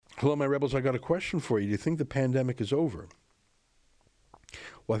Hello, my rebels. I got a question for you. Do you think the pandemic is over?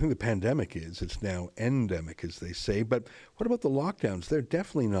 Well, I think the pandemic is. It's now endemic, as they say. But what about the lockdowns? They're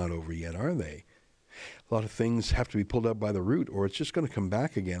definitely not over yet, are they? A lot of things have to be pulled out by the root, or it's just going to come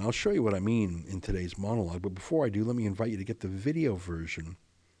back again. I'll show you what I mean in today's monologue. But before I do, let me invite you to get the video version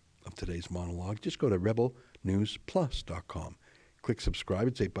of today's monologue. Just go to rebelnewsplus.com. Click subscribe.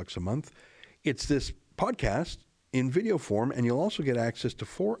 It's $8 a month. It's this podcast in video form, and you'll also get access to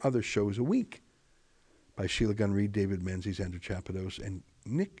 4 other shows a week by Sheila Gunn Reid, David Menzies, Andrew Chapados, and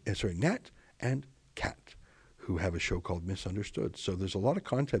Nat and Kat, who have a show called Misunderstood. So there's a lot of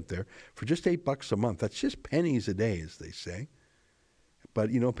content there for just $8 a month. That's just pennies a day, as they say.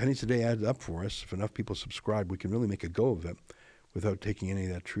 But, pennies a day added up for us. If enough people subscribe, we can really make a go of it without taking any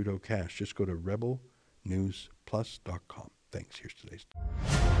of that Trudeau cash. Just go to rebelnewsplus.com. Thanks. Here's today's.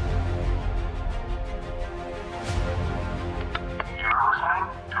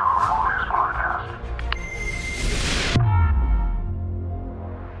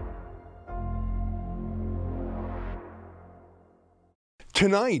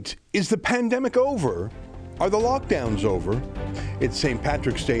 Tonight, is the pandemic over? Are the lockdowns over? It's St.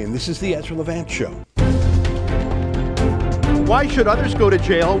 Patrick's Day, and this is the Ezra Levant Show. Why should others go to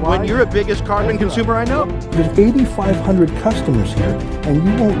jail when you're the biggest carbon consumer I know? There's 8,500 customers here, and you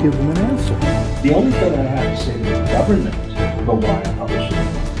won't give them an answer. The only thing I have to say to the government about why I publish it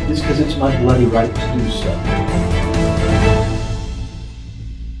is because it's my bloody right to do so.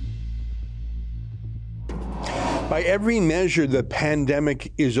 By every measure, the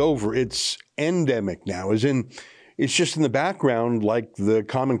pandemic is over. It's endemic now, as in it's just in the background like the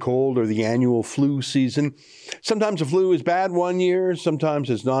common cold or the annual flu season. Sometimes the flu is bad one year, sometimes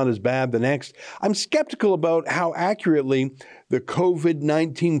it's not as bad the next. I'm skeptical about how accurately the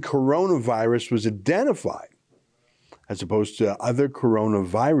COVID-19 coronavirus was identified as opposed to other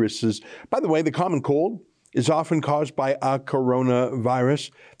coronaviruses. By the way, the common cold is often caused by a coronavirus.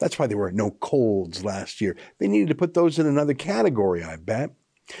 That's why there were no colds last year. They needed to put those in another category, I bet.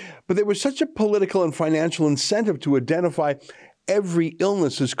 But there was such a political and financial incentive to identify every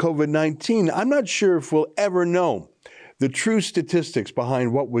illness as COVID-19. I'm not sure if we'll ever know the true statistics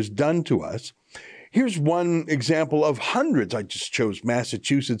behind what was done to us. Here's one example of hundreds. I just chose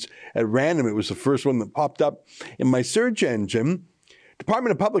Massachusetts at random. It was the first one that popped up in my search engine.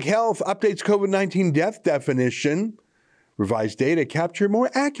 Department of Public Health updates COVID-19 death definition. Revised data capture more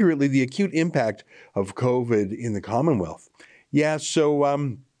accurately the acute impact of COVID in the Commonwealth. Yeah,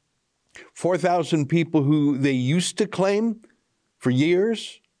 so 4,000 people who they used to claim for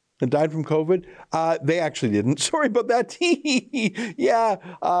years and died from COVID, they actually didn't. Sorry about that. Yeah.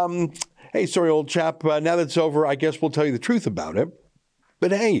 Hey, sorry, old chap. Now that it's over, I guess we'll tell you the truth about it.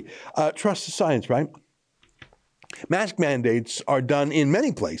 But hey, trust the science, right? Mask mandates are done in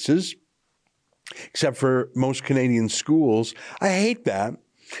many places, except for most Canadian schools. I hate that.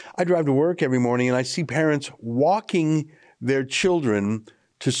 I drive to work every morning and I see parents walking their children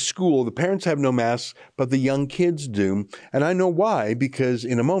to school. The parents have no masks, but the young kids do. And I know why, because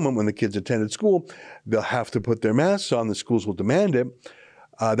in a moment when the kids attended school, they'll have to put their masks on. The schools will demand it.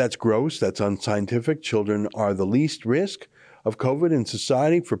 That's gross. That's unscientific. Children are the least risk of COVID in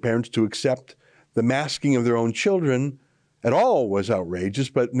society. For parents to accept the masking of their own children at all was outrageous,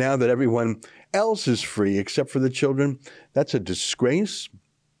 but now that everyone else is free except for the children, that's a disgrace.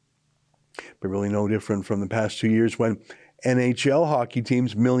 But really no different from the past 2 years when NHL hockey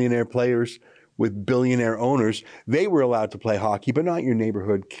teams, millionaire players with billionaire owners, they were allowed to play hockey, but not your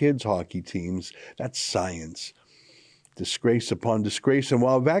neighborhood kids' hockey teams. That's science. Disgrace upon disgrace. And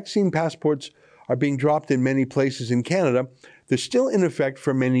while vaccine passports are being dropped in many places in Canada, they're still in effect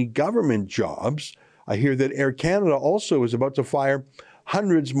for many government jobs. I hear that Air Canada also is about to fire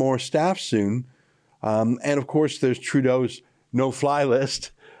hundreds more staff soon. And of course, there's Trudeau's no-fly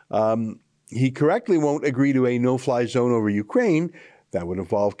list. He correctly won't agree to a no-fly zone over Ukraine. That would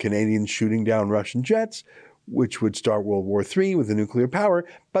involve Canadians shooting down Russian jets, which would start World War III with a nuclear power.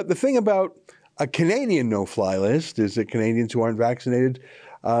 But the thing about a Canadian no-fly list is that Canadians who aren't vaccinated,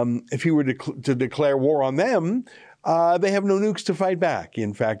 if he were to declare war on them, they have no nukes to fight back.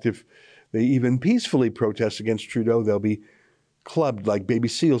 In fact, if they even peacefully protest against Trudeau, they'll be clubbed like baby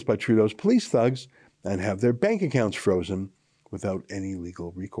seals by Trudeau's police thugs and have their bank accounts frozen without any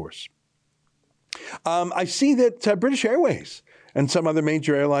legal recourse. I see that British Airways and some other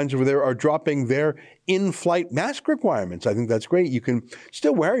major airlines over there are dropping their in-flight mask requirements. I think that's great. You can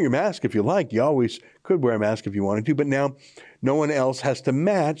still wear your mask if you like. You always could wear a mask if you wanted to, but now no one else has to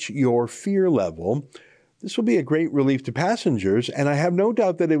match your fear level. This will be a great relief to passengers, and I have no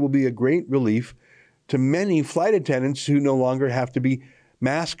doubt that it will be a great relief to many flight attendants who no longer have to be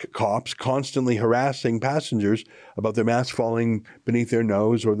mask cops constantly harassing passengers about their mask falling beneath their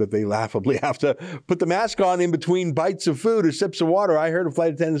nose, or that they laughably have to put the mask on in between bites of food or sips of water. I heard a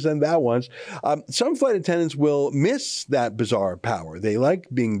flight attendant say that once. Some flight attendants will miss that bizarre power. They like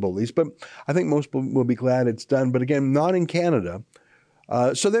being bullies, but I think most will be glad it's done. But again, not in Canada.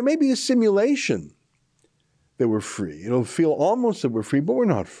 So there may be a simulation that we're free. It'll feel almost that we're free, but we're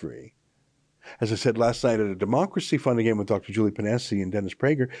not free. As I said last night at a Democracy Fund again with Dr. Julie Ponesse and Dennis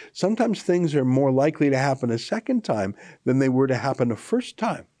Prager, sometimes things are more likely to happen a second time than they were to happen a first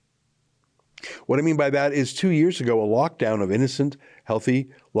time. What I mean by that is 2 years ago, a lockdown of innocent, healthy,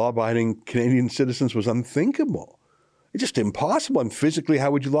 law-abiding Canadian citizens was unthinkable. It's just impossible. And physically,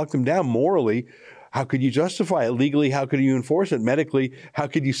 how would you lock them down? Morally, how could you justify it? Legally, how could you enforce it? Medically, how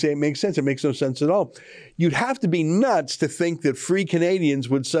could you say it makes sense? It makes no sense at all. You'd have to be nuts to think that free Canadians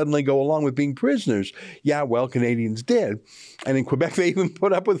would suddenly go along with being prisoners. Yeah, well, Canadians did. And in Quebec, they even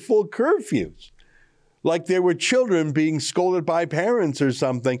put up with full curfews, like there were children being scolded by parents or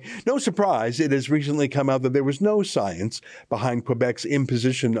something. No surprise, it has recently come out that there was no science behind Quebec's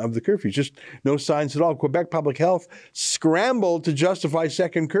imposition of the curfew. Just no science at all. Quebec Public Health scrambled to justify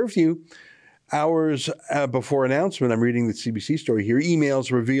second curfew. Hours before announcement, I'm reading the CBC story here,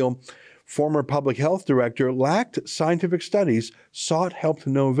 emails reveal former public health director lacked scientific studies, sought help to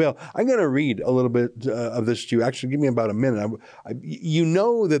no avail. I'm going to read a little bit of this to you. Actually, give me about a minute. You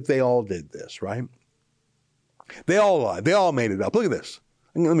know that they all did this, right? They all lied. They all made it up. Look at this.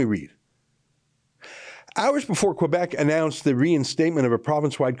 Let me read. Hours before Quebec announced the reinstatement of a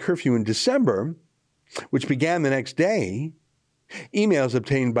province-wide curfew in December, which began the next day, emails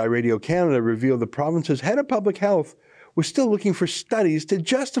obtained by Radio Canada reveal the province's head of public health was still looking for studies to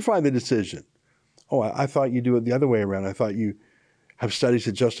justify the decision. Oh, I thought you do it the other way around. I thought you have studies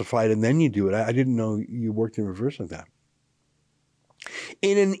to justify it and then you do it. I didn't know you worked in reverse like that.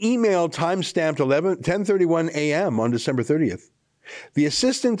 In an email time-stamped 10:31 a.m. on December 30th, the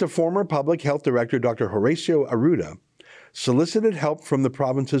assistant to former public health director, Dr. Horacio Arruda, solicited help from the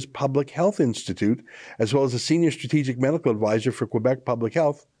province's Public Health Institute, as well as a senior strategic medical advisor for Quebec Public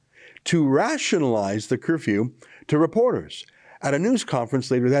Health, to rationalize the curfew to reporters at a news conference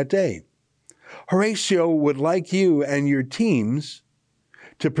later that day. Horacio would like you and your teams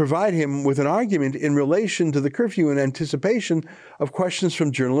to provide him with an argument in relation to the curfew in anticipation of questions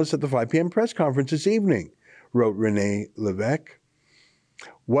from journalists at the 5 p.m. press conference this evening, wrote René Levesque.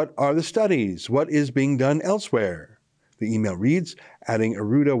 What are the studies? What is being done elsewhere? The email reads, adding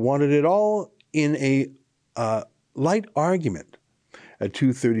Arruda wanted it all in a light argument. At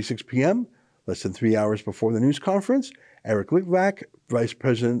 2:36 p.m., less than 3 hours before the news conference, Eric Litvak, Vice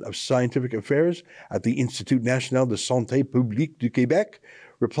President of Scientific Affairs at the Institut National de Santé Publique du Québec,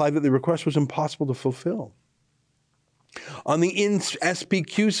 replied that the request was impossible to fulfill. On the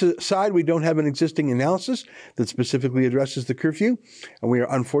SPQ side, we don't have an existing analysis that specifically addresses the curfew, and we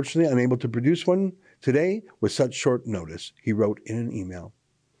are unfortunately unable to produce one today with such short notice, he wrote in an email.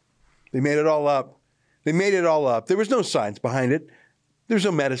 They made it all up. They made it all up. There was no science behind it. There was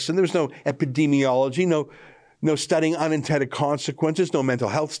no medicine. There was no epidemiology, no studying unintended consequences, no mental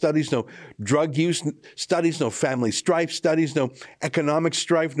health studies, no drug use studies, no family strife studies, no economic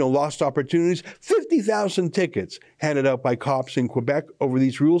strife, no lost opportunities. 50,000 tickets handed out by cops in Quebec over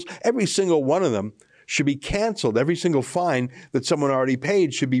these rules. Every single one of them should be canceled. Every single fine that someone already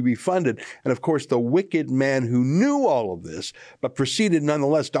paid should be refunded. And of course, the wicked man who knew all of this, but proceeded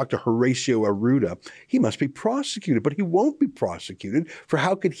nonetheless, Dr. Horacio Arruda, he must be prosecuted, but he won't be prosecuted. For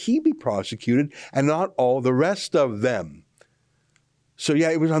how could he be prosecuted and not all the rest of them? So yeah,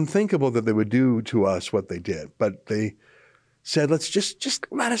 it was unthinkable that they would do to us what they did, but they said, let's just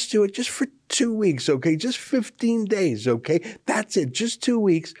let us do it just for 2 weeks, okay? Just 15 days, okay? That's it, just 2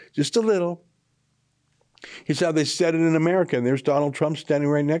 weeks, just a little. Here's how they said it in America, and there's Donald Trump standing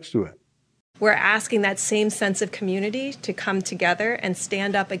right next to it. We're asking that same sense of community to come together and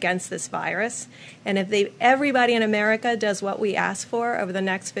stand up against this virus. And if everybody in America does what we ask for over the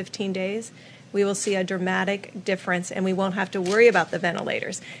next 15 days, we will see a dramatic difference, and we won't have to worry about the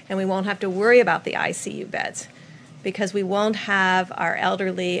ventilators, and we won't have to worry about the ICU beds, because we won't have our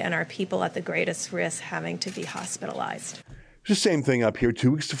elderly and our people at the greatest risk having to be hospitalized. It's the same thing up here,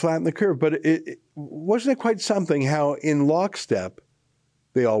 2 weeks to flatten the curve. But wasn't it quite something how in lockstep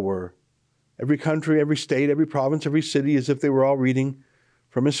they all were? Every country, every state, every province, every city, as if they were all reading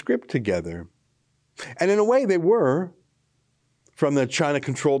from a script together. And in a way they were from the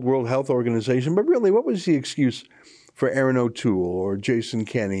China-controlled World Health Organization. But really, what was the excuse for Erin O'Toole or Jason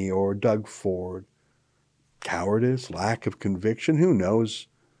Kenney or Doug Ford? Cowardice, lack of conviction, who knows?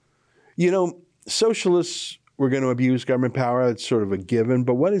 You know, socialists we're going to abuse government power. It's sort of a given.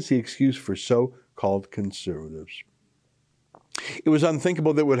 But what is the excuse for so-called conservatives? It was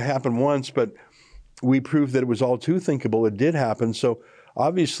unthinkable that it would happen once, but we proved that it was all too thinkable. It did happen. So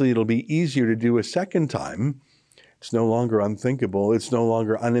obviously it'll be easier to do a second time. It's no longer unthinkable. It's no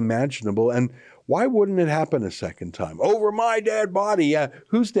longer unimaginable. And why wouldn't it happen a second time? Over my dead body. Yeah,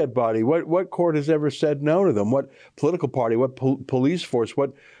 whose dead body? What court has ever said no to them? What political party? What police force?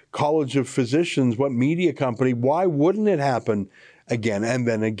 What college of physicians? What media company? Why wouldn't it happen again and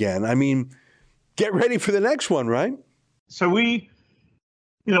then again? I mean, get ready for the next one, right? So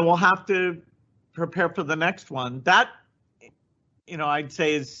we'll have to prepare for the next one. That, I'd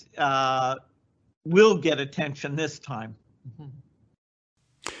say is will get attention this time. Mm-hmm.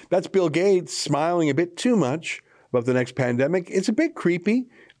 That's Bill Gates smiling a bit too much about the next pandemic. It's a bit creepy.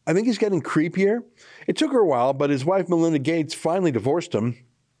 I think he's getting creepier. It took her a while, but his wife, Melinda Gates, finally divorced him.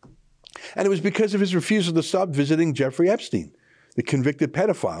 And it was because of his refusal to stop visiting Jeffrey Epstein, the convicted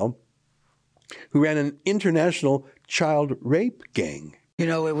pedophile who ran an international child rape gang.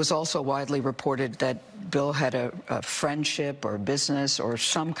 It was also widely reported that Bill had a friendship or business or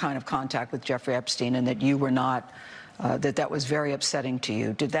some kind of contact with Jeffrey Epstein, and that you were not, that was very upsetting to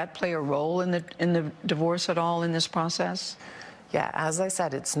you. Did that play a role in the divorce at all in this process? Yeah, as I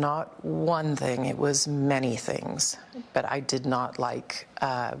said, it's not one thing, it was many things. But I did not like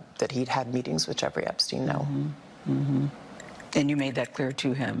that he'd had meetings with Jeffrey Epstein, no. Mm-hmm. Mm-hmm. And you made that clear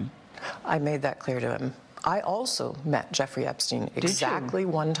to him? I made that clear to him. I also met Jeffrey Epstein exactly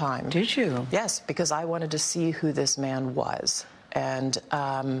one time. Did you? Yes, because I wanted to see who this man was. And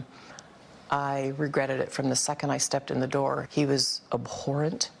I regretted it from the second I stepped in the door. He was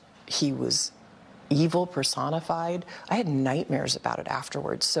abhorrent. He was evil personified. I had nightmares about it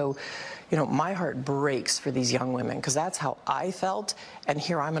afterwards. So, my heart breaks for these young women because that's how I felt. And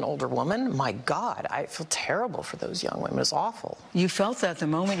here I'm an older woman. My God, I feel terrible for those young women. It's awful. You felt that the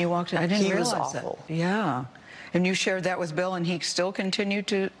moment you walked in? I didn't realize that. He was awful. That. Yeah. And you shared that with Bill, and he still continued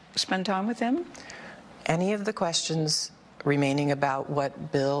to spend time with him? Any of the questions remaining about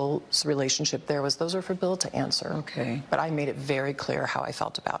what Bill's relationship there was, those are for Bill to answer. Okay. But I made it very clear how I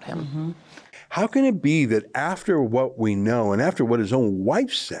felt about him. Mm-hmm. How can it be that after what we know and after what his own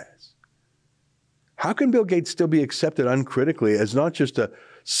wife says, how can Bill Gates still be accepted uncritically as not just a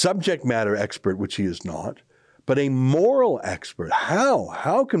subject matter expert, which he is not, but a moral expert?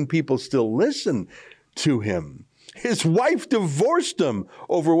 How can people still listen to him? His wife divorced him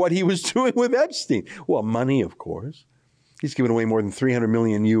over what he was doing with Epstein. Well, money, of course. He's given away more than $300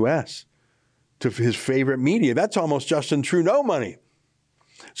 million US to his favorite media. That's almost Justin Trudeau money.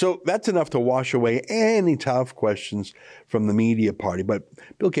 So that's enough to wash away any tough questions from the media party. But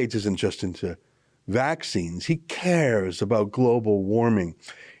Bill Gates isn't just into vaccines. He cares about global warming,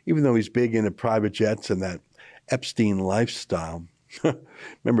 even though he's big into private jets and that Epstein lifestyle.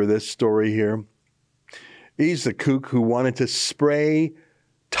 Remember this story here? He's the kook who wanted to spray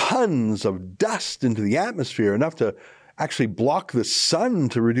tons of dust into the atmosphere, enough to actually block the sun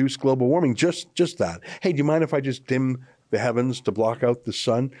to reduce global warming. Just that. Hey, do you mind if I just dim the heavens to block out the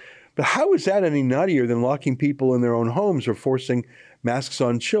sun? But how is that any nuttier than locking people in their own homes or forcing masks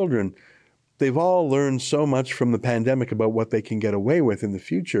on children? They've all learned so much from the pandemic about what they can get away with in the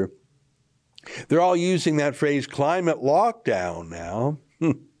future. They're all using that phrase, climate lockdown, now.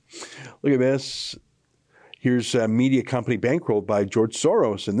 Look at this. Here's a media company bankrolled by George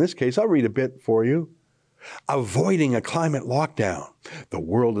Soros. In this case, I'll read a bit for you. Avoiding a climate lockdown. The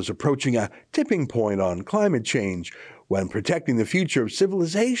world is approaching a tipping point on climate change, when protecting the future of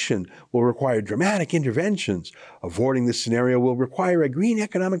civilization will require dramatic interventions. Avoiding this scenario will require a green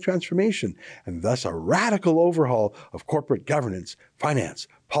economic transformation and thus a radical overhaul of corporate governance, finance,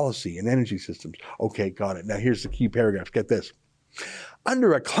 policy, and energy systems. Okay, got it. Now here's the key paragraphs. Get this.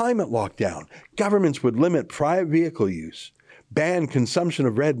 Under a climate lockdown, governments would limit private vehicle use, ban consumption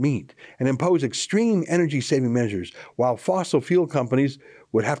of red meat, and impose extreme energy-saving measures, while fossil fuel companies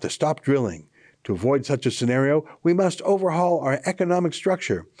would have to stop drilling. To avoid such a scenario, we must overhaul our economic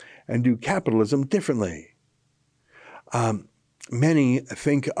structure and do capitalism differently. Many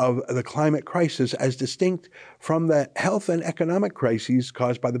think of the climate crisis as distinct from the health and economic crises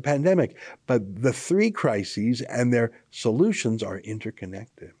caused by the pandemic, but the three crises and their solutions are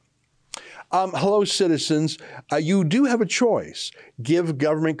interconnected. Hello, citizens. You do have a choice. Give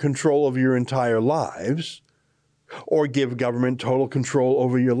government control over your entire lives, or give government total control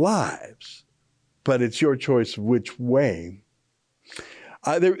over your lives. But it's your choice which way.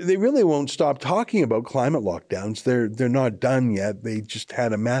 They really won't stop talking about climate lockdowns. They're not done yet. They just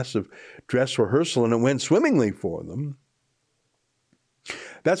had a massive dress rehearsal and it went swimmingly for them.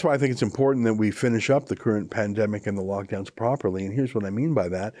 That's why I think it's important that we finish up the current pandemic and the lockdowns properly. And here's what I mean by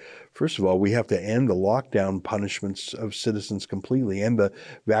that. First of all, we have to end the lockdown punishments of citizens completely, and the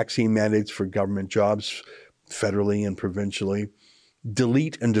vaccine mandates for government jobs federally and provincially.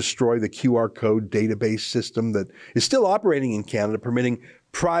 Delete and destroy the QR code database system that is still operating in Canada, permitting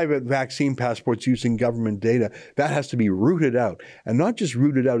private vaccine passports using government data. That has to be rooted out. And not just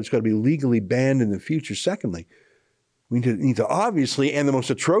rooted out, it's got to be legally banned in the future. Secondly, we need to obviously end the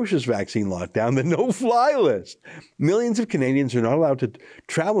most atrocious vaccine lockdown, the no-fly list. Millions of Canadians are not allowed to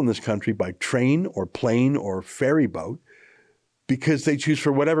travel in this country by train or plane or ferry boat because they choose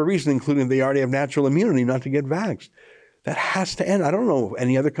for whatever reason, including they already have natural immunity, not to get vaxxed. That has to end. I don't know of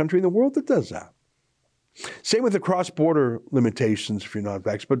any other country in the world that does that. Same with the cross-border limitations if you're not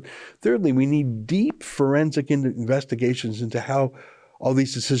vaxxed. But thirdly, we need deep forensic investigations into how all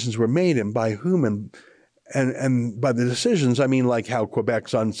these decisions were made and by whom. And by the decisions, I mean like how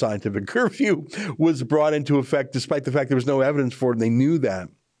Quebec's unscientific curfew was brought into effect despite the fact there was no evidence for it and they knew that.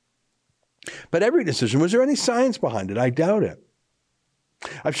 But every decision, was there any science behind it? I doubt it.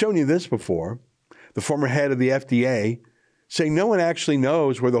 I've shown you this before. The former head of the FDA saying no one actually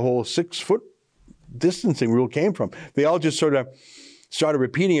knows where the whole 6-foot distancing rule came from. They all just sort of started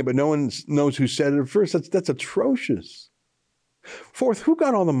repeating it, but no one knows who said it at first. That's atrocious. Fourth, who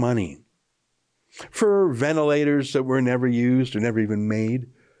got all the money for ventilators that were never used or never even made?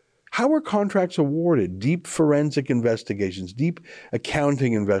 How were contracts awarded? Deep forensic investigations, deep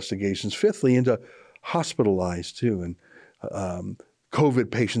accounting investigations. Fifthly, into hospitalized too. And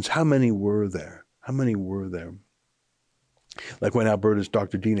COVID patients, how many were there? How many were there? Like when Alberta's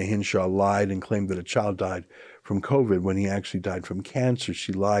Dr. Dina Hinshaw lied and claimed that a child died from COVID when he actually died from cancer.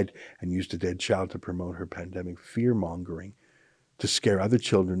 She lied and used a dead child to promote her pandemic fear-mongering, to scare other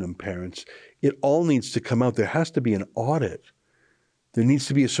children and parents. It all needs to come out. There has to be an audit. There needs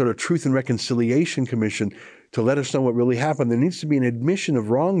to be a sort of Truth and Reconciliation Commission to let us know what really happened. There needs to be an admission of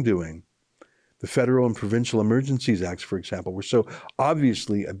wrongdoing. The Federal and Provincial Emergencies Acts, for example, were so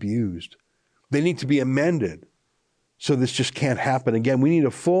obviously abused. They need to be amended so this just can't happen again. We need a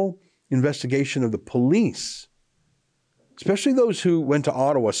full investigation of the police, especially those who went to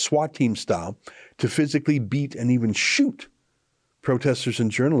Ottawa, SWAT team style, to physically beat and even shoot protesters and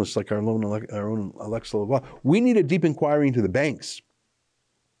journalists like our own Alexa Lavoie. We need a deep inquiry into the banks.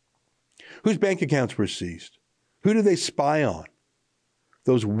 Whose bank accounts were seized? Who do they spy on?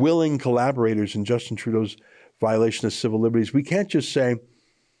 Those willing collaborators in Justin Trudeau's violation of civil liberties. We can't just say,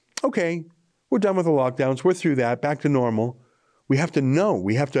 okay, we're done with the lockdowns. We're through that. Back to normal. We have to know.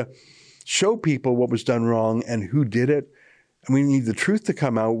 We have to show people what was done wrong and who did it. And we need the truth to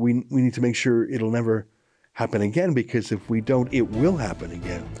come out. We need to make sure it'll never happen again, because if we don't, it will happen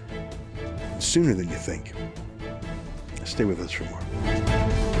again sooner than you think. Stay with us for more.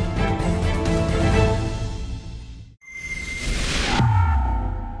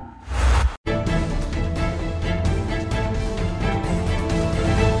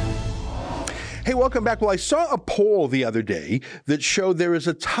 Hey, welcome back. Well, I saw a poll the other day that showed there is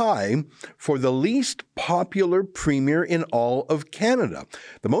a tie for the least popular premier in all of Canada.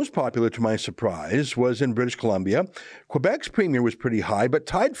 The most popular, to my surprise, was in British Columbia. Quebec's premier was pretty high, but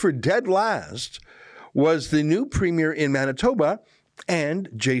tied for dead last was the new premier in Manitoba and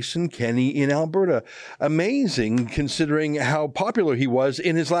Jason Kenney in Alberta. Amazing, considering how popular he was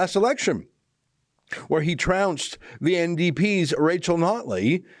in his last election, where he trounced the NDP's Rachel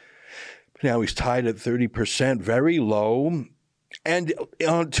Notley. Now he's tied at 30%, very low. And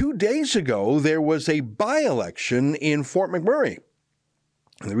 2 days ago, there was a by-election in Fort McMurray.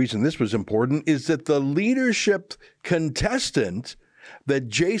 And the reason this was important is that the leadership contestant that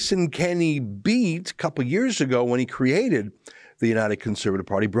Jason Kenney beat a couple years ago when he created the United Conservative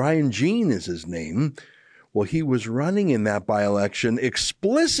Party, Brian Jean is his name, well, he was running in that by-election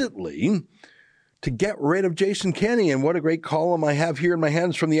explicitly to get rid of Jason Kenney. And what a great column I have here in my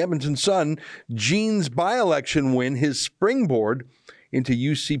hands from the Edmonton Sun. Jean's by-election win, his springboard into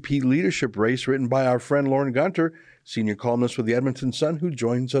UCP leadership race, written by our friend Lauren Gunter, senior columnist with the Edmonton Sun, who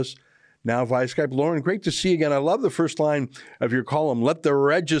joins us now via Skype. Lauren, great to see you again. I love the first line of your column, let the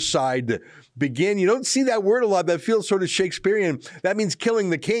regicide begin. You don't see that word a lot. That feels sort of Shakespearean. That means killing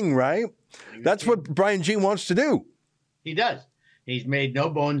the king, right? That's what Brian Jean wants to do. He does. He's made no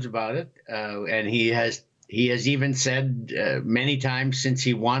bones about it, and he has even said many times since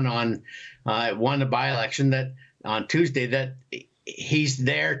he won the by-election that on Tuesday that he's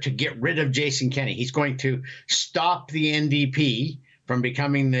there to get rid of Jason Kenney. He's going to stop the NDP from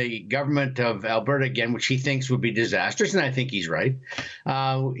becoming the government of Alberta again, which he thinks would be disastrous, and I think he's right.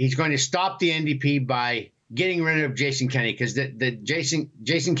 He's going to stop the NDP by getting rid of Jason Kenney, because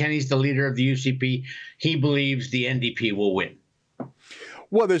Jason Kenney's the leader of the UCP. He believes the NDP will win.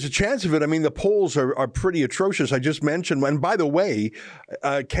 Well, there's a chance of it. I mean, the polls are pretty atrocious. I just mentioned, and by the way,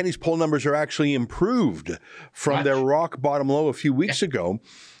 Kenney's poll numbers are actually improved from their rock bottom low a few weeks ago.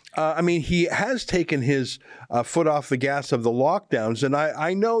 I mean, he has taken his foot off the gas of the lockdowns, and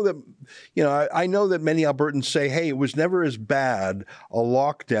I know that, I know that many Albertans say, hey, it was never as bad a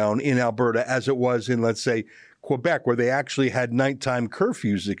lockdown in Alberta as it was in, let's say, Quebec, where they actually had nighttime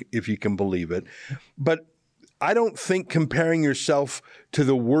curfews, if you can believe it. But I don't think comparing yourself to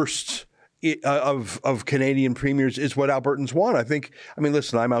the worst of Canadian premiers is what Albertans want. I mean,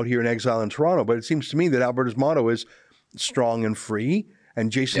 listen, I'm out here in exile in Toronto, but it seems to me that Alberta's motto is strong and free. And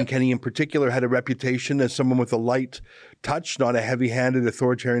Jason Kenney in particular had a reputation as someone with a light touch, not a heavy-handed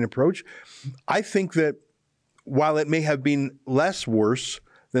authoritarian approach. I think that while it may have been less worse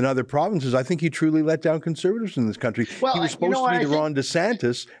than other provinces, I think he truly let down Conservatives in this country. Well, he was supposed to be the Ron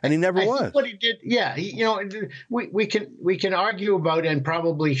DeSantis, and he never was. Think what he did, we can argue about and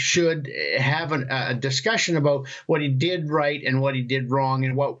probably should have a discussion about what he did right and what he did wrong,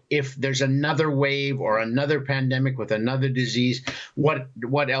 and what if there's another wave or another pandemic with another disease, what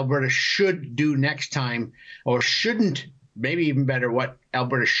Alberta should do next time, or shouldn't. Maybe even better, what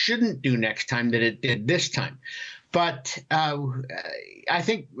Alberta shouldn't do next time that it did this time. But I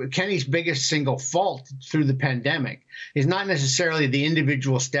think Kenney's biggest single fault through the pandemic is not necessarily the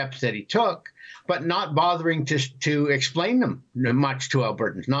individual steps that he took, but not bothering to explain them much to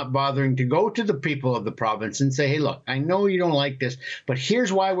Albertans, not bothering to go to the people of the province and say, hey, look, I know you don't like this, but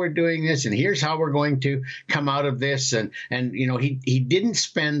here's why we're doing this, and here's how we're going to come out of this. And he didn't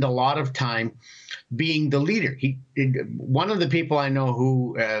spend a lot of time being the leader. One of the people I know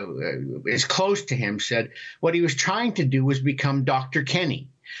who is close to him said what he was trying to do was become Dr. Kenney.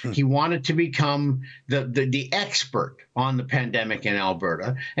 He wanted to become the expert on the pandemic in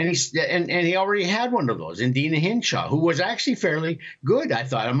Alberta, and he already had one of those in Dina Hinshaw, who was actually fairly good, I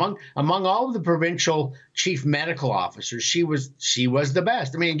thought, among all of the provincial chief medical officers. She was the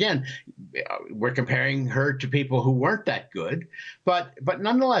best. I mean, again, we're comparing her to people who weren't that good, but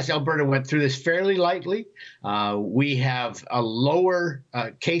nonetheless, Alberta went through this fairly lightly. We have a lower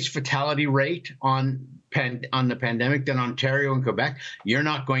case fatality rate on the pandemic than Ontario and Quebec. You're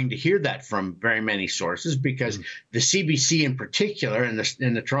not going to hear that from very many sources, because the CBC in particular and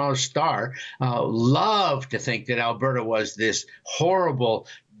the Toronto Star love to think that Alberta was this horrible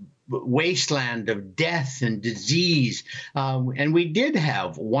wasteland of death and disease. And we did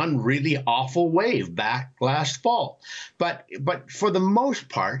have one really awful wave back last fall. But for the most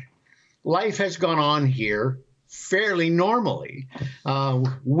part, life has gone on here fairly normally,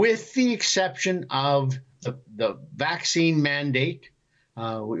 with the exception of the vaccine mandate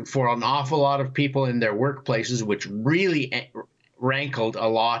for an awful lot of people in their workplaces, which really rankled a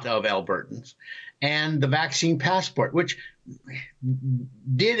lot of Albertans, and the vaccine passport, which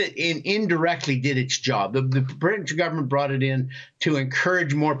indirectly did its job. The provincial government brought it in to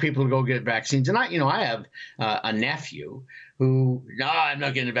encourage more people to go get vaccines. And I have a nephew who, no, I'm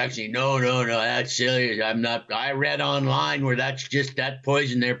not getting the vaccine. No, that's silly. I'm not. I read online where that's just that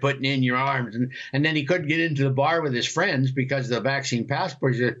poison they're putting in your arms. And then he couldn't get into the bar with his friends because of the vaccine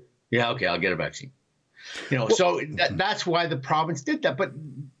passport. He said, yeah, okay, I'll get a vaccine. So that's why the province did that. But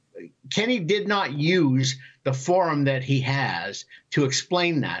Kenney did not use the forum that he has to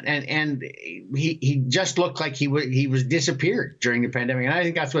explain that, and he just looked like he was disappeared during the pandemic, and I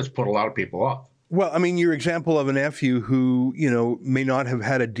think that's what's put a lot of people off. Well, I mean, your example of a nephew who may not have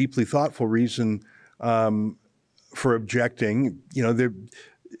had a deeply thoughtful reason for objecting,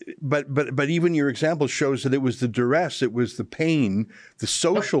 but even your example shows that it was the duress, it was the pain, the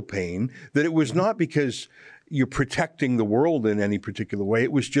social pain, that it was not because you're protecting the world in any particular way.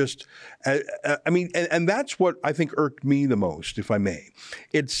 It was just, and that's what I think irked me the most, if I may.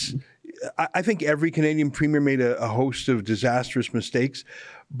 I think every Canadian premier made a host of disastrous mistakes,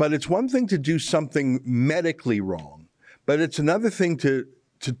 but it's one thing to do something medically wrong, but it's another thing to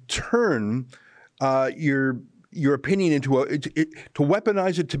turn your opinion into to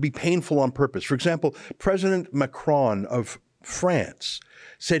weaponize it to be painful on purpose. For example, President Macron of France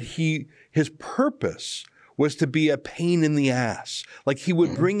said his purpose was to be a pain in the ass. Like he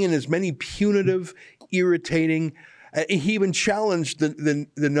would bring in as many punitive, irritating. He even challenged the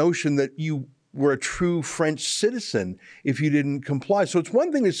notion that you were a true French citizen if you didn't comply. So it's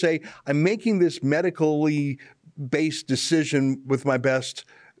one thing to say, I'm making this medically based decision with my best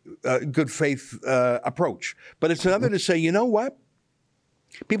good faith approach. But it's another to say, you know what?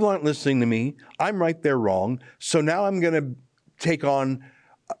 People aren't listening to me. I'm right, they're wrong. So now I'm going to take on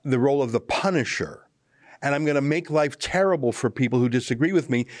the role of the punisher. and I'm going to make life terrible for people who disagree with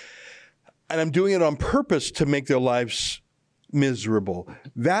me. And I'm doing it on purpose to make their lives miserable.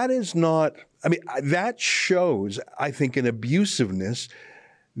 That is not, I mean, that shows, I think, an abusiveness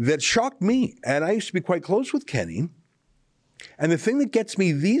that shocked me. And I used to be quite close with Kenny. And the thing that gets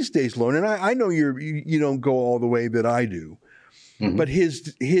me these days, Lorne, and I know you don't go all the way that I do, but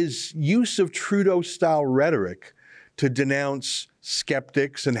his use of Trudeau-style rhetoric to denounce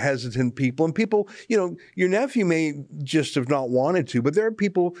skeptics and hesitant people, and people, your nephew may just have not wanted to, but there are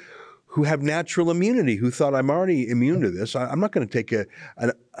people who have natural immunity, who thought, I'm already immune to this. I'm not going to take a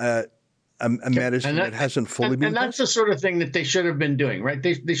medicine that hasn't fully been. And that's the sort of thing that they should have been doing, right?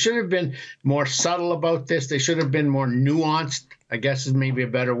 They should have been more subtle about this. They should have been more nuanced, I guess is maybe a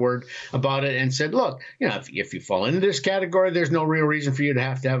better word, about it, and said, look, if you fall into this category, there's no real reason for you to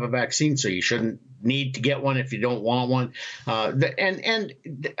have a vaccine, so you shouldn't need to get one if you don't want one. The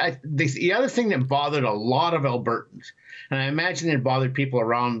other thing that bothered a lot of Albertans, and I imagine it bothered people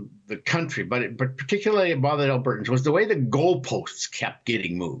around the country, but particularly it bothered Albertans, was the way the goalposts kept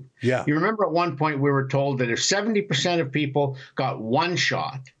getting moved. Yeah. You remember at one point we were told that if 70% of people got one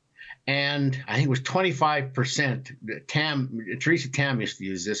shot, and I think it was 25%, Theresa Tam used to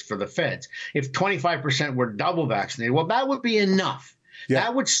use this for the feds, if 25% were double vaccinated, well, that would be enough. Yeah.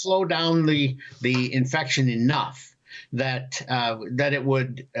 That would slow down the infection enough that it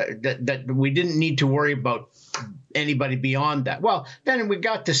would that we didn't need to worry about anybody beyond that. Well, then we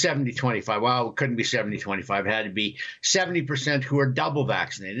got to 70-25. Well, it couldn't be 70-25. It had to be 70% who are double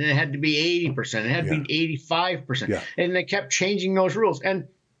vaccinated, and it had to be 80%. It had to be 85%. Yeah. And they kept changing those rules. And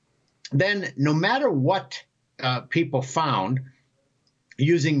then no matter what people found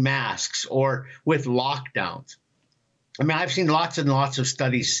using masks or with lockdowns, I mean, I've seen lots and lots of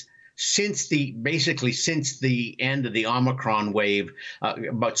studies since the end of the Omicron wave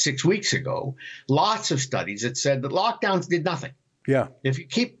about 6 weeks ago, lots of studies that said that lockdowns did nothing. Yeah. If you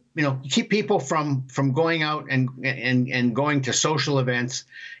keep people from going out and going to social events,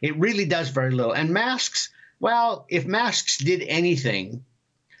 it really does very little. And masks, well, if masks did anything,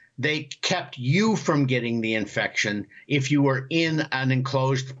 they kept you from getting the infection if you were in an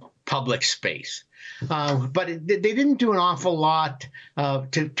enclosed public space. But they didn't do an awful lot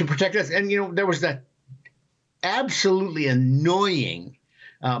to protect us. And, there was that absolutely annoying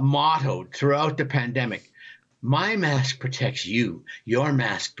motto throughout the pandemic. My mask protects you. Your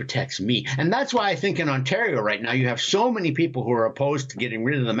mask protects me. And that's why I think in Ontario right now you have so many people who are opposed to getting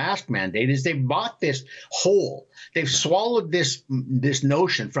rid of the mask mandate is they've bought this whole. They've swallowed this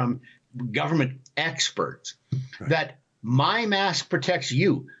notion from government experts that my mask protects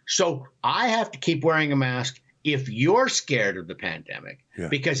you. So I have to keep wearing a mask if you're scared of the pandemic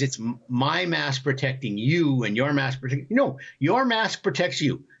because it's my mask protecting you and your mask protecting. No, your mask protects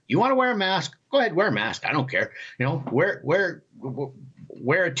you. You want to wear a mask? Go ahead, wear a mask. I don't care. Wear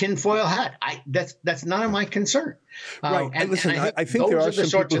a tinfoil hat. That's none of my concern. Right. And listen, I think there are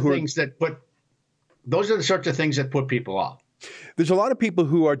some people who those are the sorts of things that put people off. There's a lot of people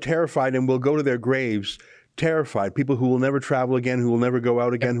who are terrified and will go to their graves terrified. People who will never travel again, who will never go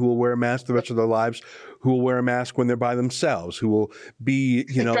out again, who will wear a mask the rest of their lives, who will wear a mask when they're by themselves, who will be,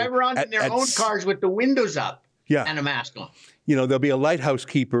 drive around in their own cars with the windows up and a mask on. There'll be a lighthouse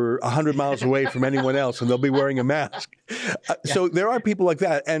keeper 100 miles away from anyone else, and they'll be wearing a mask. So there are people like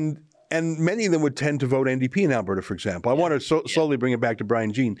that, and many of them would tend to vote NDP in Alberta, for example. I want to slowly bring it back to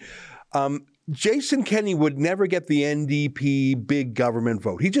Brian Jean. Jason Kenney would never get the NDP big government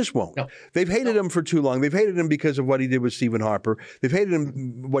vote. He just won't. No. They've hated him for too long. They've hated him because of what he did with Stephen Harper. They've hated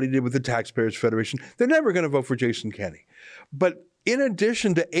him what he did with the Taxpayers Federation. They're never going to vote for Jason Kenney. But in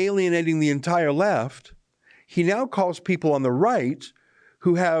addition to alienating the entire left, he now calls people on the right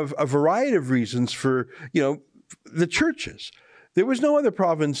who have a variety of reasons for, the churches. There was no other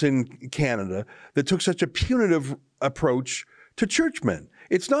province in Canada that took such a punitive approach to churchmen.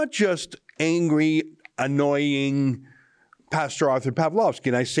 It's not just angry, annoying Pastor Arthur Pawlowski,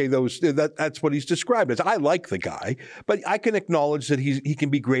 and I say that's what he's described as. I like the guy, but I can acknowledge that he can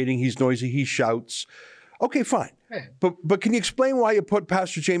be grating, he's noisy, he shouts. Okay, fine. Yeah. But can you explain why you put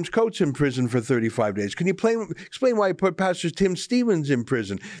Pastor James Coates in prison for 35 days? Can you explain why you put Pastor Tim Stevens in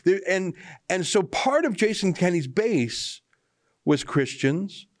prison? And so part of Jason Kenney's base was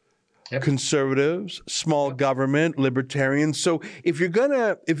Christians, conservatives, small government, libertarians. So if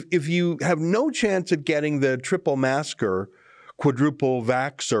you have no chance at getting the triple masker, quadruple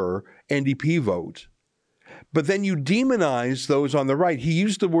vaxxer NDP vote, but then you demonize those on the right. He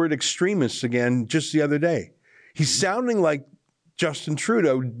used the word extremists again just the other day. He's sounding like Justin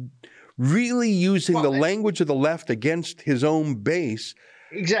Trudeau, really using the language of the left against his own base.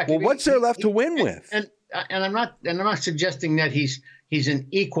 Exactly. Well, what's there left to win with? and I'm not suggesting that he's an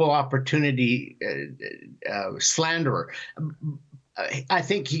equal opportunity slanderer. I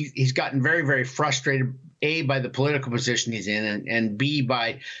think he's gotten very, very frustrated, A, by the political position he's in, and B,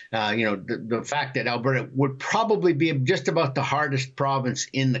 by the fact that Alberta would probably be just about the hardest province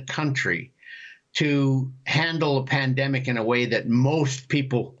in the country to handle a pandemic in a way that most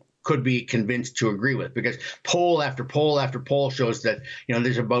people could be convinced to agree with, because poll after poll after poll shows that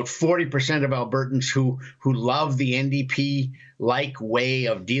there's about 40% of Albertans who love the NDP-like way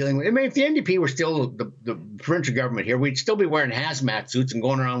of dealing with. I mean, if the NDP were still the provincial government here, we'd still be wearing hazmat suits and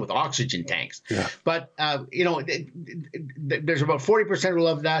going around with oxygen tanks. Yeah. But there's about 40% who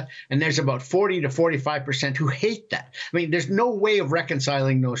love that, and there's about 40 to 45% who hate that. I mean, there's no way of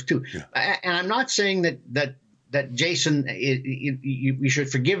reconciling those two. Yeah. And I'm not saying that Jason, you should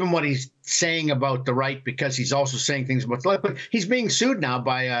forgive him what he's saying about the right, because he's also saying things about the left. But he's being sued now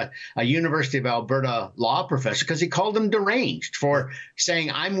by a University of Alberta law professor because he called him deranged for saying,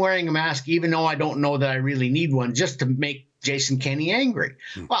 I'm wearing a mask even though I don't know that I really need one, just to make Jason Kenney angry.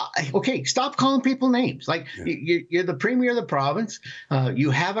 Well, okay, stop calling people names. Like, you're the premier of the province.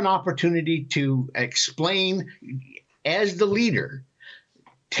 You have an opportunity to explain as the leader.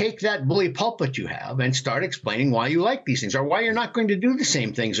 Take that bully pulpit you have and start explaining why you like these things, or why you're not going to do the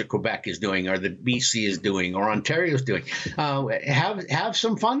same things that Quebec is doing, or that BC is doing, or Ontario is doing. Have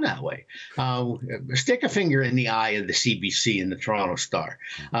some fun that way. Stick a finger in the eye of the CBC and the Toronto Star.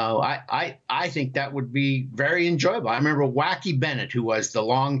 I think that would be very enjoyable. I remember Wacky Bennett, who was the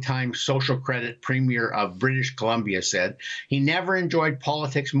longtime social credit premier of British Columbia, said he never enjoyed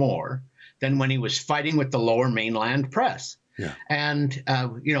politics more than when he was fighting with the Lower Mainland press. Yeah. And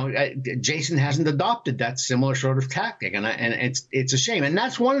Jason hasn't adopted that similar sort of tactic, and it's a shame. And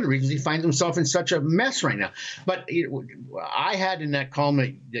that's one of the reasons he finds himself in such a mess right now. But I had in that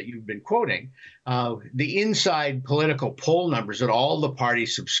column that you've been quoting the inside political poll numbers that all the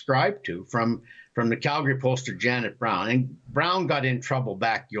parties subscribe to from the Calgary pollster Janet Brown. And Brown got in trouble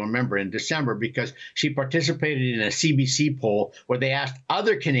back, you'll remember, in December, because she participated in a CBC poll where they asked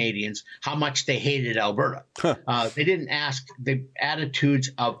other Canadians how much they hated Alberta. They didn't ask the attitudes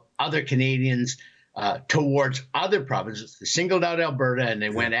of other Canadians towards other provinces. They singled out Alberta, and they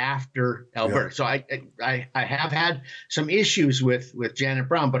went after Alberta. Yeah. So I have had some issues with Janet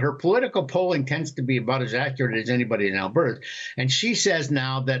Brown, but her political polling tends to be about as accurate as anybody in Alberta. And she says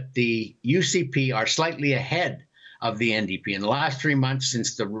now that the UCP are slightly ahead of the NDP. In the last 3 months,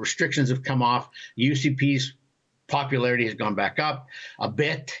 since the restrictions have come off, UCP's popularity has gone back up a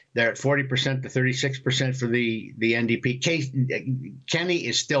bit. They're at 40% to 36% for the NDP. Kenney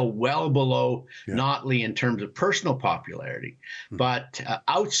is still well below Notley in terms of personal popularity. But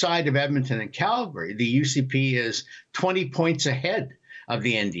outside of Edmonton and Calgary, the UCP is 20 points ahead of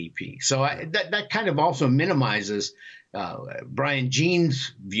the NDP. So that kind of also minimizes Brian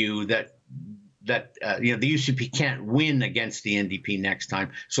Jean's view that the UCP can't win against the NDP next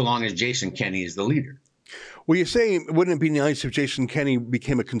time, so long as Jason Kenney is the leader. Well, you're saying, wouldn't it be nice if Jason Kenney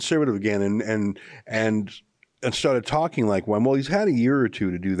became a conservative again and started talking like one? Well, he's had a year or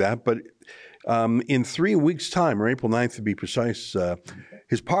two to do that, but in 3 weeks' time, or April 9th to be precise,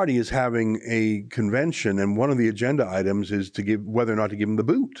 his party is having a convention, and one of the agenda items is to give whether or not to give him the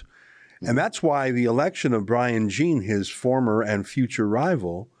boot. And that's why the election of Brian Jean, his former and future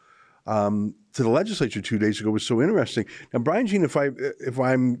rival, to the legislature 2 days ago was so interesting. Now, Brian Jean, if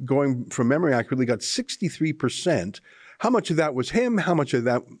I'm going from memory accurately, got 63%. How much of that was him? How much of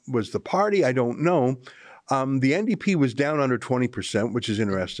that was the party? I don't know. The NDP was down under 20%, which is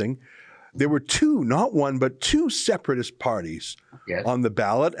interesting. There were two, not one, but two separatist parties on the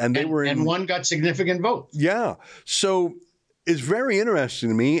ballot, and one got significant votes. Yeah, so it's very interesting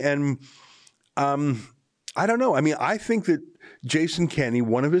to me, and I don't know. I mean, I think that Jason Kenney,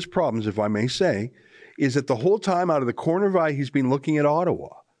 one of his problems, if I may say, is that the whole time out of the corner of eye, he's been looking at Ottawa.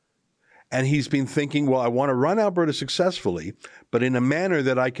 And he's been thinking, well, I want to run Alberta successfully, but in a manner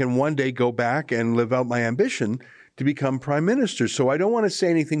that I can one day go back and live out my ambition to become prime minister. So I don't want to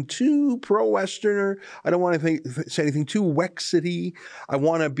say anything too pro-Westerner. I don't want to say anything too Wexity. I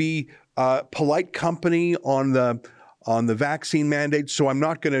want to be polite company on the vaccine mandate. So I'm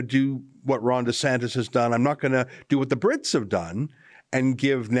not going to do what Ron DeSantis has done. I'm not going to do what the Brits have done and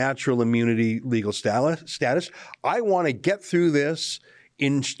give natural immunity legal status. I want to get through this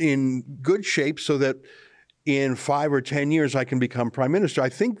in good shape so that in 5 or 10 years I can become prime minister. I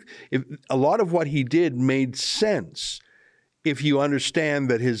think if a lot of what he did made sense if you understand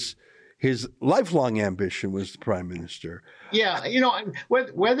that his lifelong ambition was the prime minister. Yeah,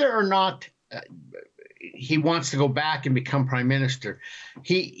 whether or not he wants to go back and become prime minister.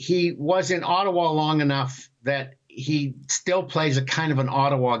 He was in Ottawa long enough that he still plays a kind of an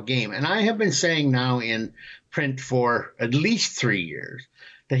Ottawa game. And I have been saying now in print for at least 3 years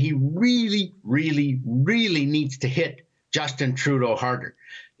that he really, really, really needs to hit Justin Trudeau harder.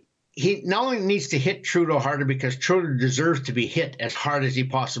 He not only needs to hit Trudeau harder because Trudeau deserves to be hit as hard as he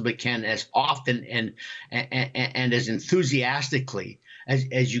possibly can, as often and as enthusiastically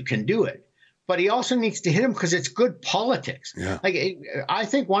as you can do it. But he also needs to hit him because it's good politics. Yeah. Like, I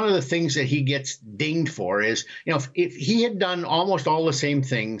think one of the things that he gets dinged for is, if he had done almost all the same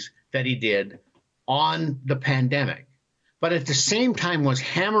things that he did on the pandemic, but at the same time was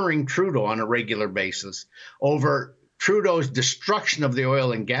hammering Trudeau on a regular basis over Trudeau's destruction of the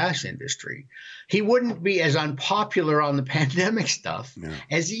oil and gas industry, he wouldn't be as unpopular on the pandemic stuff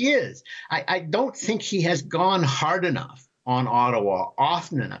as he is. I don't think he has gone hard enough on Ottawa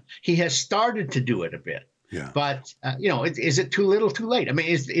often enough. He has started to do it a bit. Yeah. But, is it too little, too late? I mean,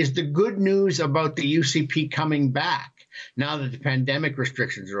 is the good news about the UCP coming back now that the pandemic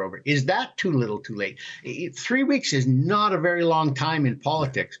restrictions are over, is that too little, too late? 3 weeks is not a very long time in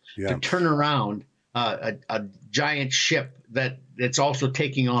politics to turn around a giant ship that's also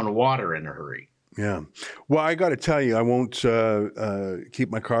taking on water in a hurry. Yeah. Well, I got to tell you, I won't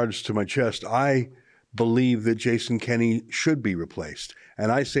keep my cards to my chest. I believe that Jason Kenney should be replaced.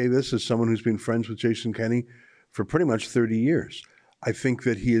 And I say this as someone who's been friends with Jason Kenney for pretty much 30 years. I think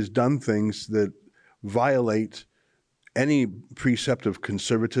that he has done things that violate any precept of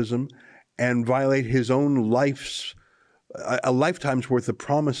conservatism and violate his own a lifetime's worth of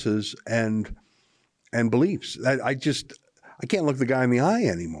promises and beliefs. I can't look the guy in the eye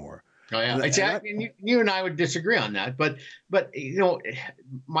anymore. Oh, yeah, exactly. You and I would disagree on that, but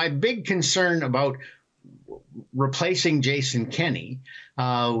my big concern about replacing Jason Kenney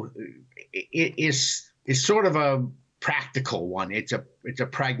is sort of a practical one. It's a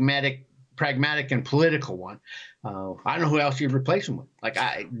pragmatic and political one. I don't know who else you'd replace him with. Like,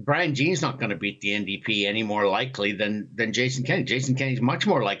 Brian Jean's not going to beat the NDP any more likely than Jason Kenney. Jason Kenney's much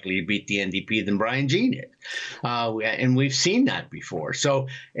more likely to beat the NDP than Brian Jean is. And we've seen that before. So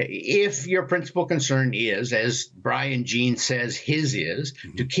if your principal concern is, as Brian Jean says his is,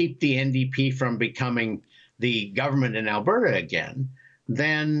 to keep the NDP from becoming the government in Alberta again,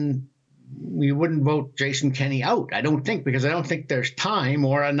 then we wouldn't vote Jason Kenney out, I don't think, because I don't think there's time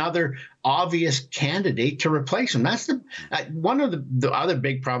or another obvious candidate to replace him. That's one of the other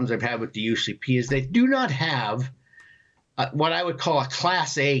big problems I've had with the UCP is they do not have what I would call a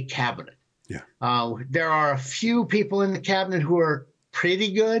Class A cabinet. Yeah. There are a few people in the cabinet who are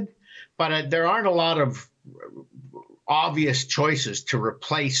pretty good, but there aren't a lot of obvious choices to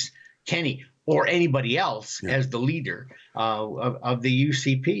replace Kenney or anybody else as the leader of the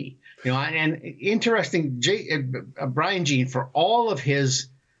UCP. And interesting, Brian Jean, for all of his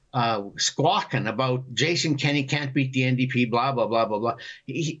squawking about Jason Kenney can't beat the NDP, blah, blah, blah, blah, blah.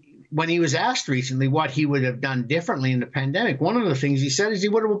 When he was asked recently what he would have done differently in the pandemic, one of the things he said is he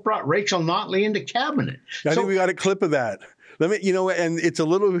would have brought Rachel Notley into cabinet. I think we got a clip of that. And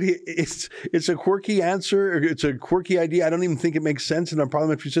it's it's a quirky answer. It's a quirky idea. I don't even think it makes sense in our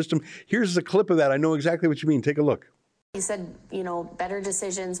parliamentary system. Here's a clip of that. I know exactly what you mean. Take a look. You said, better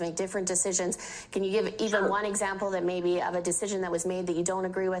decisions, make different decisions. Can you give even one example that maybe of a decision that was made that you don't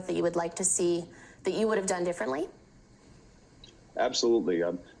agree with, that you would like to see, that you would have done differently? Absolutely.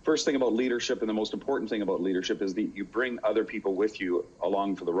 First thing about leadership, and the most important thing about leadership, is that you bring other people with you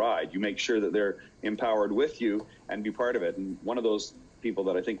along for the ride. You make sure that they're empowered with you and be part of it. And one of those people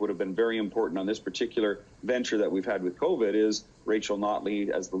that I think would have been very important on this particular venture that we've had with COVID is Rachel Notley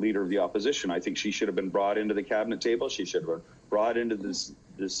as the leader of the opposition. I think she should have been brought into the cabinet table. She should have been brought into this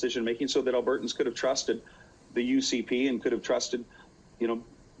decision-making so that Albertans could have trusted the UCP and could have trusted,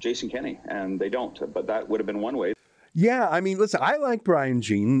 Jason Kenney. And they don't. But that would have been one way. Yeah, I mean, listen, I like Brian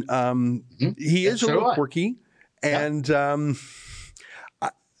Jean. He is a little quirky. And but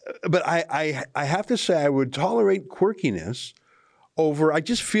I have to say I would tolerate quirkiness over, I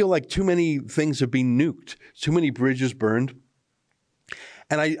just feel like too many things have been nuked, too many bridges burned.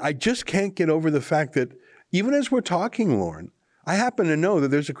 And I just can't get over the fact that even as we're talking, Lauren, I happen to know that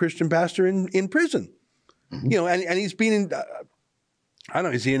there's a Christian pastor in prison. And he's been in, I don't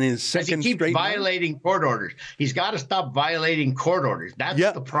know, is he in his second straight? He keeps violating court orders. He's got to stop violating court orders. That's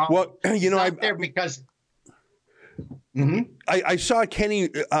the problem. Well, there because... I saw Kenney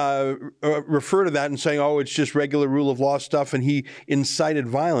refer to that and saying, "Oh, it's just regular rule of law stuff," and he incited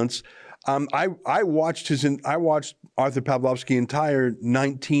violence. I watched Arthur Pawlowski entire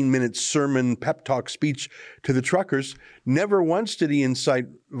 19-minute sermon pep talk speech to the truckers, never once did he incite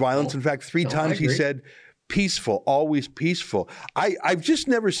violence. In fact, three times he said, peaceful, always peaceful. I've just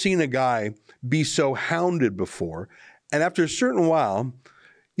never seen a guy be so hounded before. And after a certain while,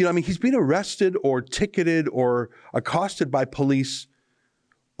 he's been arrested or ticketed or accosted by police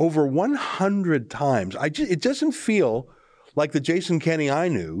over 100 times. It doesn't feel like the Jason Kenney I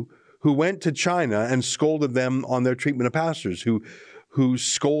knew, who went to China and scolded them on their treatment of pastors, who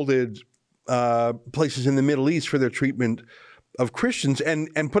scolded places in the Middle East for their treatment of Christians,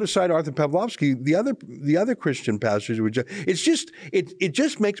 and put aside Arthur Pawlowski, the other Christian pastors were it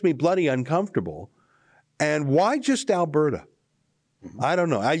just makes me bloody uncomfortable. And why just Alberta? I don't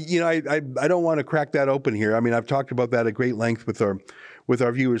know. I don't want to crack that open here. I mean, I've talked about that at great length with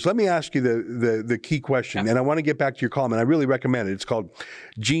our viewers. Let me ask you the key question, and I want to get back to your column, and I really recommend it. It's called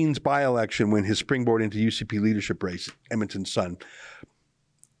Gene's by-election when his springboard into UCP leadership race, Edmonton Sun.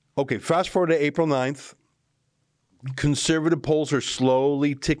 Okay, fast forward to April 9th. Conservative polls are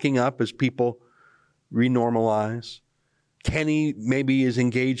slowly ticking up as people renormalize. Kenney maybe is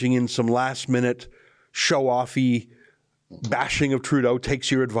engaging in some last-minute show-offy bashing of Trudeau.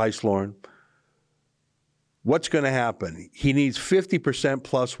 Takes your advice, Lauren. What's going to happen? He needs 50%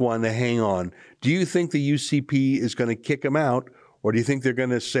 plus one to hang on. Do you think the UCP is going to kick him out, or do you think they're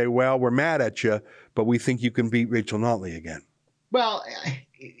going to say, well, we're mad at you, but we think you can beat Rachel Notley again? Well,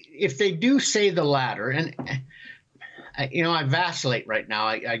 if they do say the latter, and I vacillate right now.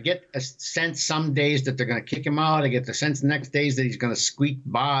 I get a sense some days that they're going to kick him out. I get the sense the next days that he's going to squeak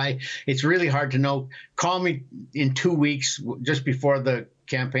by. It's really hard to know. Call me in 2 weeks, just before the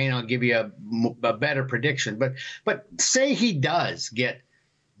campaign. I'll give you a better prediction. But say he does get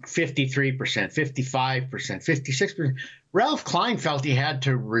 53%, 55%, 56%. Ralph Klein felt he had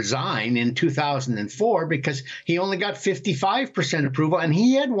to resign in 2004 because he only got 55% approval, and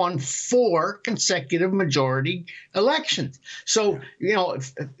he had won 4 consecutive majority elections. So,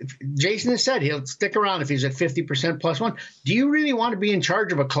 if Jason has said he'll stick around if he's at 50% plus one. Do you really want to be in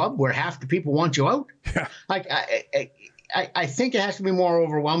charge of a club where half the people want you out? Yeah. I think it has to be more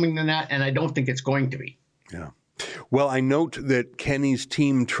overwhelming than that, and I don't think it's going to be. Yeah. Well, I note that Kenney's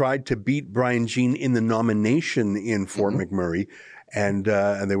team tried to beat Brian Jean in the nomination in Fort McMurray, and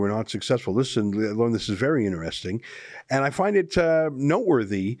they were not successful. Listen, Lauren, this is very interesting. And I find it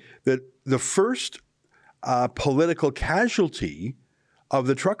noteworthy that the first political casualty of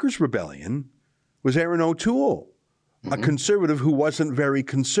the Truckers' Rebellion was Aaron O'Toole, a conservative who wasn't very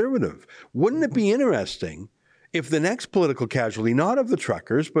conservative. Wouldn't it be interesting if the next political casualty, not of the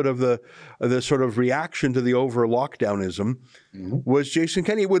truckers, but of the sort of reaction to the over-lockdownism, was Jason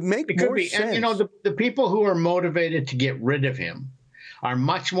Kenney? It would make more sense. And, the people who are motivated to get rid of him are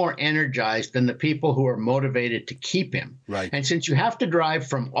much more energized than the people who are motivated to keep him. Right. And since you have to drive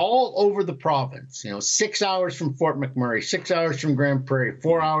from all over the province, 6 hours from Fort McMurray, 6 hours from Grand Prairie,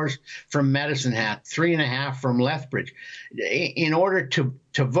 4 hours from Medicine Hat, 3.5 from Lethbridge, in order to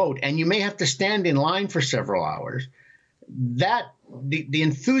vote, and you may have to stand in line for several hours, the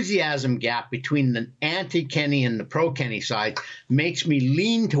enthusiasm gap between the anti-Kenney and the pro-Kenney side makes me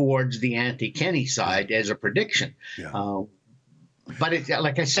lean towards the anti-Kenney side as a prediction. Yeah. But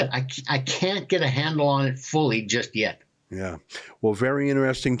like I said, I can't get a handle on it fully just yet. Yeah. Well, very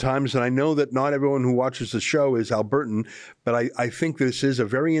interesting times. And I know that not everyone who watches the show is Albertan, but I think this is a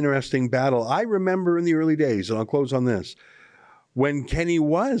very interesting battle. I remember in the early days, and I'll close on this, when Kenney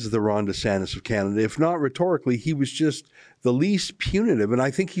was the Ron DeSantis of Canada. If not rhetorically, he was just the least punitive. And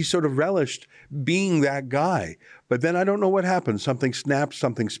I think he sort of relished being that guy. But then I don't know what happened. Something snapped,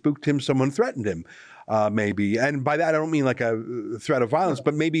 something spooked him, someone threatened him. Maybe. And by that, I don't mean like a threat of violence,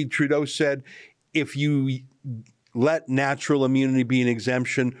 but maybe Trudeau said, if you let natural immunity be an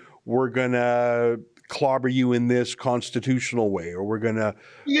exemption, we're going to clobber you in this constitutional way, or we're going to...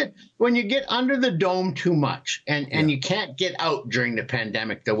 When you get under the dome too much and you can't get out during the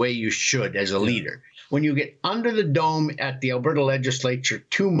pandemic the way you should as a leader, when you get under the dome at the Alberta legislature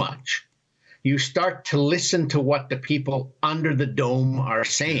too much, you start to listen to what the people under the dome are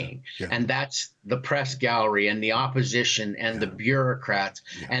saying. Yeah. And that's the press gallery and the opposition and the bureaucrats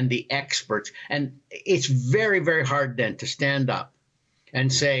and the experts. And it's very, very hard then to stand up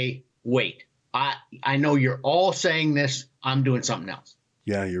and say, wait, I know you're all saying this. I'm doing something else.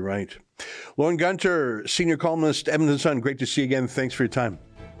 Yeah, you're right. Lauren Gunter, senior columnist, Edmonton Sun. Great to see you again. Thanks for your time.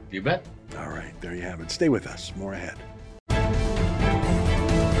 You bet. All right, there you have it. Stay with us. More ahead.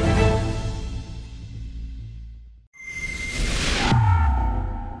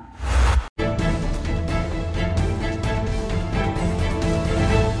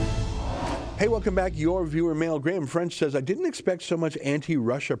 Hey, welcome back. Your viewer mail. Graham French says, I didn't expect so much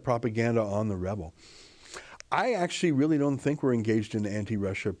anti-Russia propaganda on The Rebel. I actually really don't think we're engaged in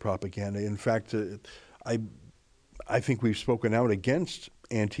anti-Russia propaganda. In fact, I think we've spoken out against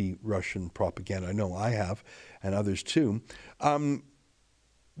anti-Russian propaganda. I know I have, and others too.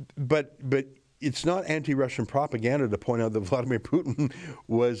 But it's not anti-Russian propaganda to point out that Vladimir Putin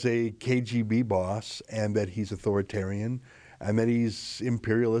was a KGB boss and that he's authoritarian and that he's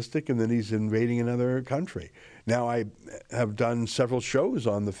imperialistic and that he's invading another country. Now, I have done several shows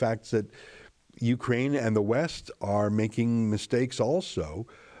on the fact that Ukraine and the West are making mistakes also,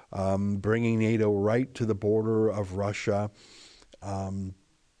 bringing NATO right to the border of Russia, doing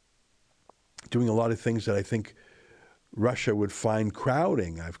a lot of things that I think Russia would find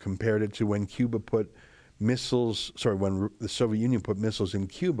crowding. I've compared it to when when the Soviet Union put missiles in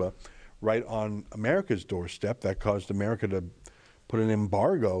Cuba right on America's doorstep. That caused America to put an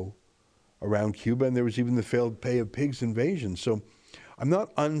embargo around Cuba, and there was even the failed Bay of Pigs invasion. So I'm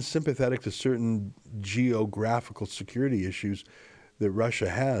not unsympathetic to certain geographical security issues that Russia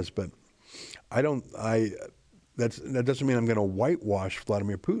has, but that doesn't mean I'm going to whitewash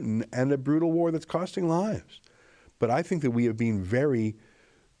Vladimir Putin and a brutal war that's costing lives. But I think that we have been very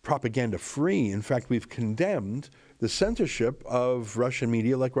propaganda-free. In fact, we've condemned the censorship of Russian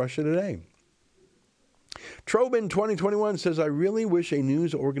media like Russia Today. Trobin 2021 says, I really wish a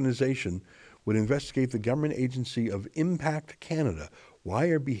news organization would investigate the government agency of Impact Canada. Why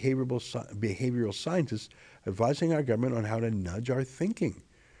are behavioral scientists advising our government on how to nudge our thinking?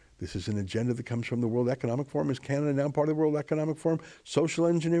 This is an agenda that comes from the World Economic Forum. Is Canada now part of the World Economic Forum social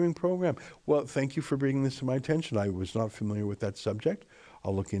engineering program? Well, thank you for bringing this to my attention. I was not familiar with that subject.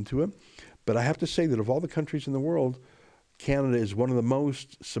 I'll look into it. But I have to say that of all the countries in the world, Canada is one of the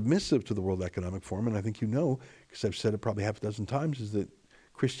most submissive to the World Economic Forum. And I think you know, because I've said it probably half a dozen times, is that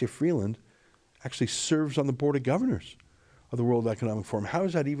Chrystia Freeland actually serves on the Board of Governors of the World Economic Forum. How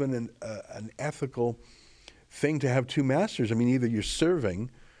is that even an ethical thing to have two masters? I mean, either you're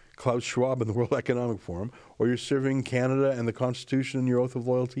serving Klaus Schwab in the World Economic Forum, or you're serving Canada and the Constitution and your oath of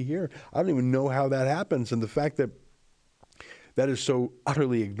loyalty here. I don't even know how that happens, and the fact that that is so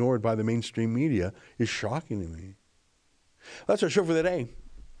utterly ignored by the mainstream media is shocking to me. That's our show for the day.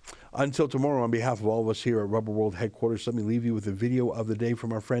 Until tomorrow, on behalf of all of us here at Rubber World Headquarters, let me leave you with a video of the day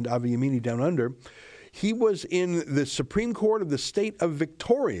from our friend Avi Yamini down under. He was in the Supreme Court of the state of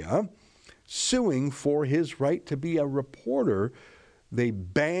Victoria suing for his right to be a reporter. They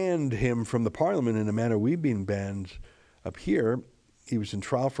banned him from the parliament in a manner we've been banned up here. He was in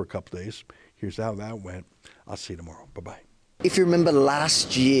trial for a couple of days. Here's how that went. I'll see you tomorrow. Bye-bye. If you remember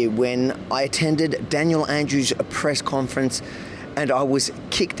last year when I attended Daniel Andrews' press conference and I was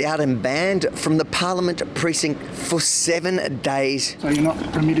kicked out and banned from the Parliament precinct for 7 days. So you're not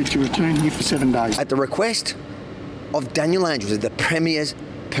permitted to return here for 7 days? At the request of Daniel Andrews, the Premier's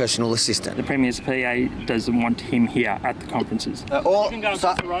personal assistant. The Premier's PA doesn't want him here at the conferences.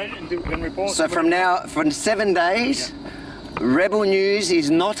 So from 7 days, Rebel News is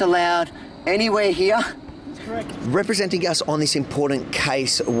not allowed anywhere here. Correct. Representing us on this important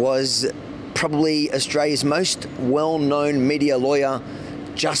case was probably Australia's most well-known media lawyer,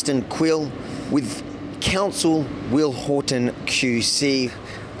 Justin Quill, with counsel Will Horton QC.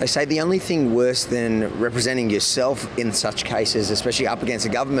 They say the only thing worse than representing yourself in such cases, especially up against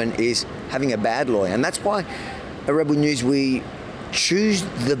the government, is having a bad lawyer. And that's why at Rebel News we choose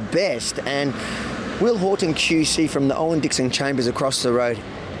the best. And Will Horton QC from the Owen Dixon Chambers across the road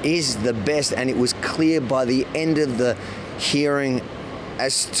is the best, and it was clear by the end of the hearing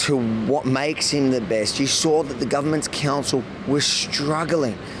as to what makes him the best. You saw that the government's counsel was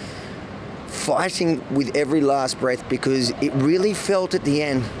struggling, fighting with every last breath, because it really felt at the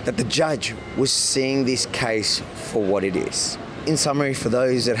end that the judge was seeing this case for what it is. In summary, for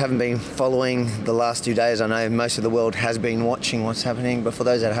those that haven't been following the last 2 days, I know most of the world has been watching what's happening, but for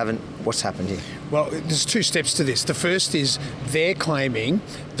those that haven't, what's happened here? Well, there's two steps to this. The first is they're claiming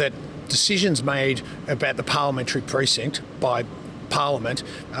that decisions made about the parliamentary precinct by Parliament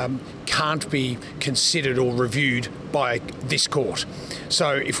can't be considered or reviewed by this court.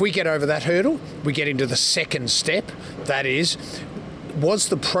 So if we get over that hurdle, we get into the second step, that is, was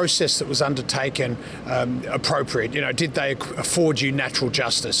the process that was undertaken appropriate? You know, did they afford you natural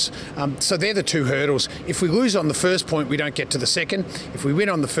justice? So they're the two hurdles. If we lose on the first point, we don't get to the second. If we win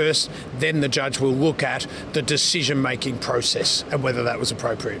on the first, then the judge will look at the decision-making process and whether that was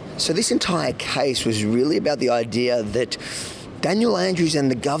appropriate. So this entire case was really about the idea that Daniel Andrews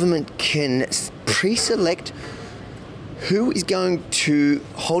and the government can pre-select who is going to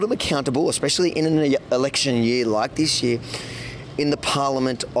hold him accountable, especially in an election year like this year, in the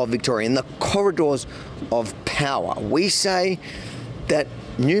Parliament of Victoria, in the corridors of power. We say that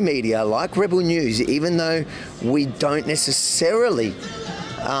new media like Rebel News, even though we don't necessarily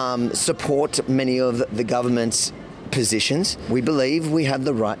support many of the government's positions, we believe we have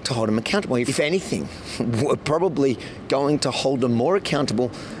the right to hold him accountable. If anything, we're probably going to hold him more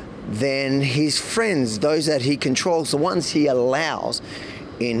accountable than his friends, those that he controls, the ones he allows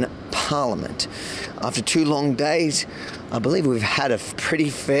in Parliament. After 2 long days, I believe we've had a pretty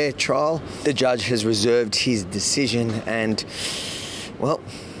fair trial. The judge has reserved his decision and, well,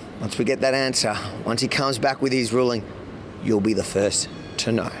 once we get that answer, once he comes back with his ruling, you'll be the first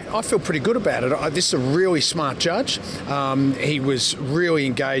to know. I feel pretty good about it. This is a really smart judge. He was really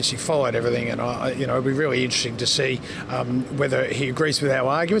engaged. He followed everything, and it'll be really interesting to see whether he agrees with our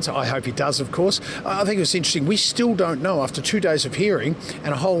arguments. I hope he does, of course. I think it was interesting. We still don't know, after 2 days of hearing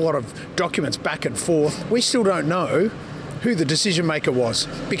and a whole lot of documents back and forth, we still don't know who the decision maker was,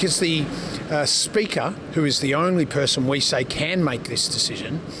 because the Speaker, who is the only person we say can make this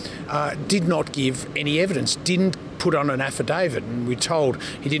decision, did not give any evidence, didn't put on an affidavit, and we're told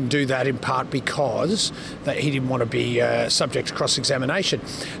he didn't do that in part because that he didn't want to be subject to cross-examination.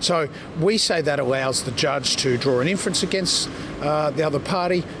 So we say that allows the judge to draw an inference against the other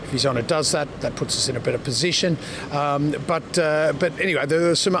party. If his honour does that, that puts us in a better position. But anyway, there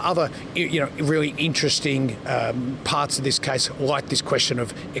are some other really interesting parts of this case, like this question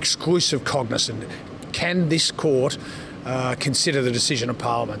of exclusive cognizance. Can this court consider the decision of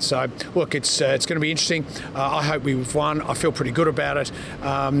Parliament? So, look, it's going to be interesting. I hope we've won. I feel pretty good about it,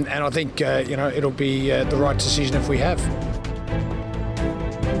 and I think it'll be the right decision if we have.